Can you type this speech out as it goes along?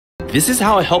This is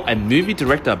how I help a movie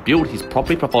director build his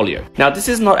property portfolio. Now, this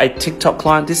is not a TikTok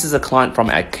client. This is a client from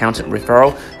an accountant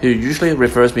referral who usually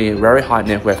refers me very high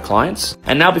net worth clients.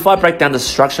 And now, before I break down the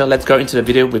structure, let's go into the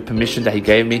video with permission that he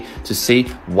gave me to see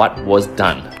what was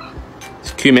done.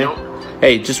 It's Q, man.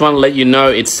 Hey, just want to let you know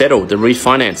it's settled, the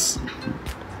refinance.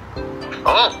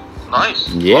 Oh, nice.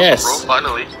 Yes. Awesome, bro,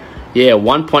 finally. Yeah,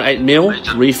 1.8 mil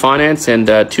refinance and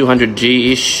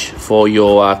 200G-ish for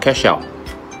your cash out.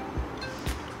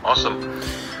 Awesome.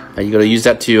 Are you gonna use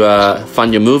that to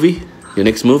fund your movie, your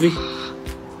next movie?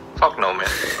 Fuck no, man.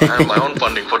 I have my own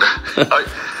funding for that.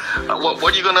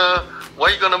 What are you gonna? Why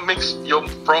are you gonna mix your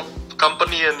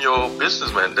company and your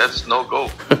business, man? That's no go.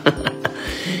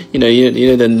 you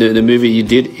know the movie you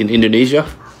did in Indonesia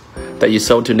that you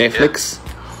sold to Netflix.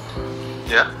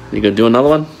 Yeah. You gonna do another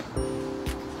one?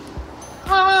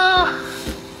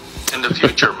 In the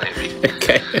future, maybe.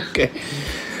 Okay.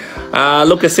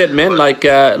 Look, I said, man, look,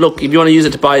 if you want to use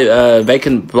it to buy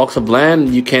vacant blocks of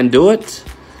land, you can do it.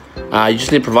 You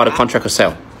just need to provide a contract of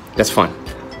sale. That's fine.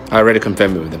 I already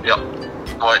confirmed it with them. Yep.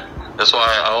 Right. That's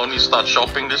why I only start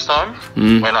shopping this time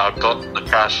when I got the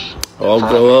cash.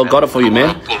 Well, got it for you,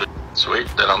 man. Sweet.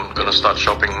 Then I'm gonna start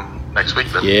shopping next week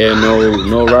then. Yeah,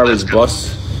 no worries,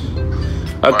 boss.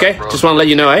 Okay, right, just want to let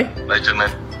you know, eh? Legend,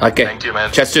 man. Okay. Thank you,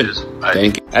 man. Chat soon.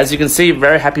 Thank you. As you can see,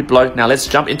 very happy bloke. Now let's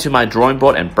jump into my drawing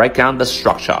board and break down the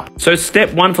structure. So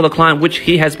step one for the client, which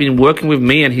he has been working with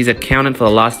me and his accountant for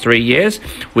the last 3 years,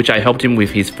 which I helped him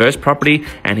with his first property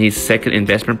and his second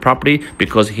investment property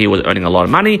because he was earning a lot of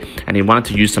money and he wanted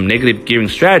to use some negative gearing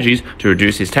strategies to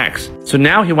reduce his tax. So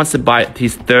now he wants to buy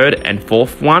his third and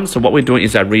fourth one. So what we're doing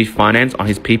is a refinance on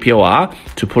his PPOR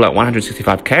to pull out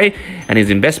 165K and his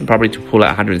investment property to pull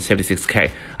out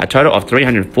 176K, a total of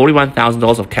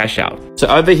 $341,000 of cash out. So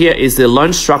over here is the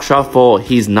loan structure for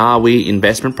his Nawi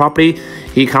investment property.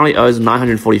 He currently owes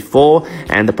 944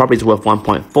 and the property is worth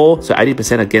 1.4. So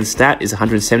 80% against that is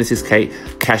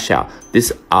 176K cash out.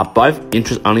 These are both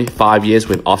interest only 5 years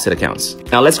with offset accounts.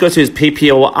 Now let's go to his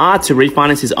PPOR to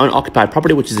refinance his own occupied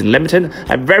property, which is in Leamington,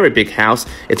 a very big house.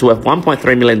 It's worth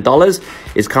 $1.3 million.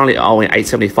 It's currently owing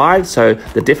 875. So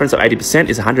the difference of 80%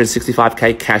 is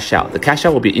 165K cash out. The cash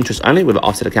out will be interest only with an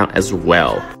offset account as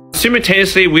well.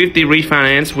 Simultaneously with the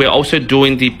refinance, we're also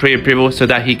doing the pre-approval so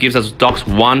that he gives us docs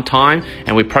one time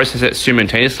and we process it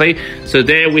simultaneously. So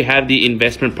there we have the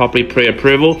investment property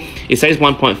pre-approval. It says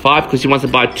 1.5 because he wants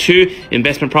to buy 2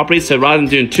 investment properties. So rather than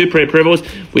doing 2 pre-approvals,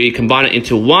 we combine it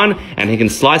into one and he can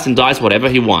slice and dice whatever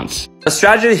he wants. The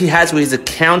strategy he has with his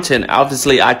accountant,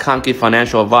 obviously I can't give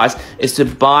financial advice, is to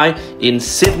buy in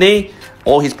Sydney.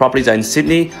 All his properties are in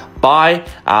Sydney. Buy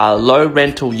low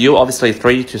rental yield, obviously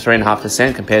 3 to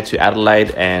 3.5% compared to Adelaide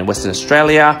and Western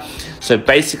Australia. So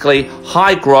basically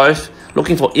high growth,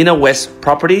 looking for inner west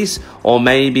properties or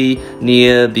maybe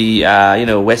near the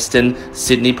Western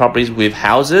Sydney properties with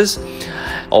houses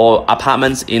or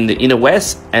apartments in the inner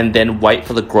west, and then wait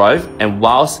for the growth. And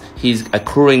whilst he's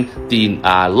accruing the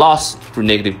loss through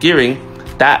negative gearing,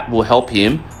 that will help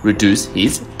him reduce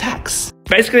his tax.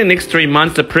 Basically, in the next 3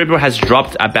 months, the pre-approval has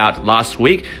dropped about last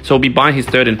week. So he'll be buying his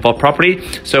third and fourth property.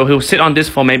 So he'll sit on this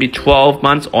for maybe 12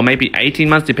 months or maybe 18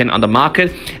 months, depending on the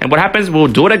market. And what happens, we'll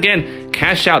do it again.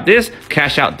 Cash out this,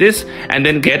 and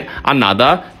then get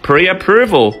another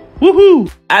pre-approval.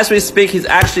 Woohoo! As we speak, he's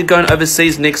actually going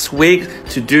overseas next week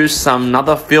to do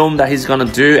another film that he's going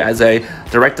to do as a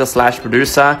director /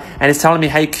 producer. And he's telling me,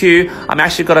 hey Q, I'm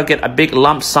actually going to get a big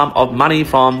lump sum of money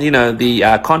from,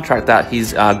 the contract that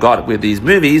he's got with these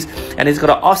movies. And he's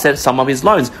going to offset some of his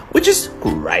loans, which is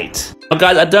great. But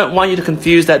guys, I don't want you to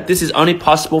confuse that this is only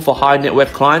possible for high net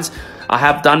worth clients. I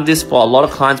have done this for a lot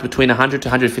of clients between 100 to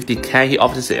 150K. He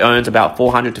obviously earns about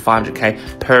 400 to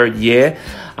 500K per year.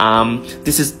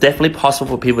 This is definitely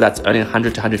possible for people that's earning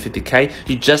 100 to 150K.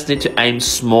 You just need to aim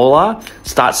smaller,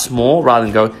 start small rather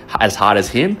than go as hard as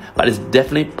him, but it's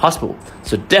definitely possible.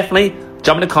 So definitely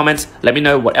jump in the comments, let me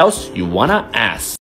know what else you wanna ask.